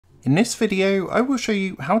In this video, I will show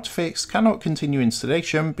you how to fix cannot continue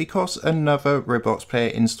installation because another Roblox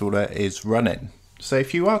player installer is running. So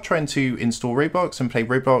if you are trying to install Roblox and play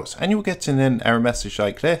Roblox and you're getting an error message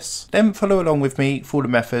like this, then follow along with me for the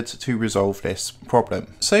method to resolve this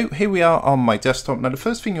problem. So here we are on my desktop. Now the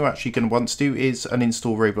first thing you're actually going to want to do is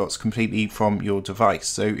uninstall Roblox completely from your device.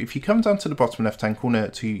 So if you come down to the bottom left hand corner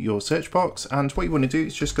to your search box, and what you want to do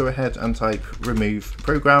is just go ahead and type remove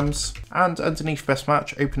programs, and underneath best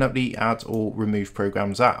match open up the add or remove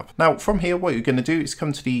programs app. Now from here what you're going to do is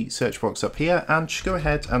come to the search box up here and just go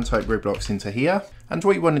ahead and type Roblox into here. And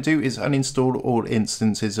what you want to do is uninstall all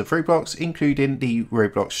instances of Roblox, including the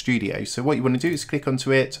Roblox Studio. So what you want to do is click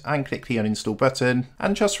onto it and click the uninstall button,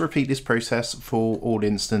 and just repeat this process for all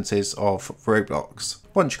instances of Roblox.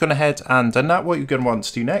 Once you've gone ahead and done that, what you're going to want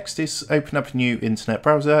to do next is open up a new internet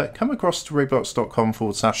browser, come across to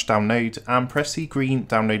roblox.com/download and press the green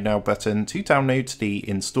download now button to download the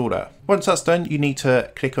installer. Once that's done, you need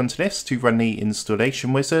to click onto this to run the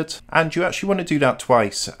installation wizard, and you actually want to do that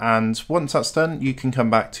twice, and once that's done you can come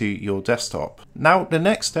back to your desktop. Now the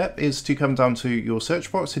next step is to come down to your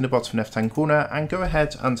search box in the bottom left hand corner and go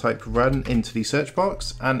ahead and type run into the search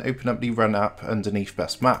box and open up the run app underneath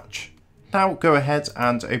best match. Now go ahead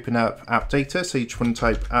and open up app data, so you just want to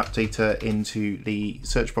type app data into the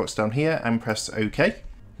search box down here and press OK.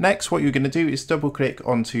 Next what you're going to do is double click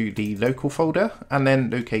onto the local folder and then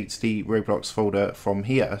locate the Roblox folder from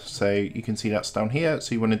here. So you can see that's down here,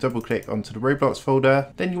 so you want to double click onto the Roblox folder,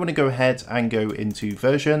 then you want to go ahead and go into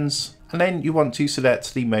versions. And then you want to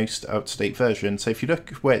select the most up-to-date version. So if you look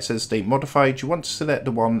where it says date modified, you want to select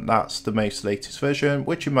the one that's the most latest version,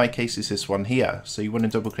 which in my case is this one here. So you want to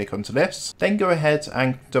double click onto this, then go ahead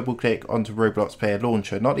and double click onto Roblox Player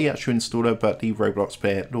Launcher, not the actual installer, but the Roblox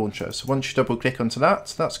Player Launcher. So once you double click onto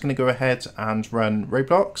that, that's going to go ahead and run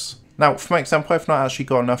Roblox. Now for my example, I've not actually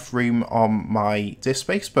got enough room on my disk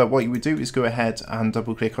space, but what you would do is go ahead and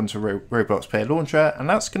double click onto Roblox Player Launcher, and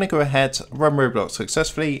that's going to go ahead, run Roblox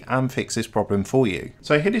successfully and fix this problem for you.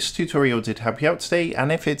 So I hope this tutorial did help you out today,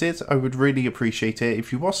 and if it did, I would really appreciate it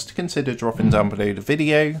if you was to consider dropping down below the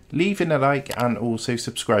video, leaving a like and also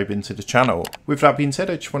subscribing to the channel. With that being said,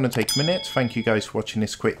 I just want to take a minute to thank you guys for watching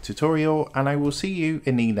this quick tutorial, and I will see you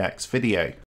in the next video.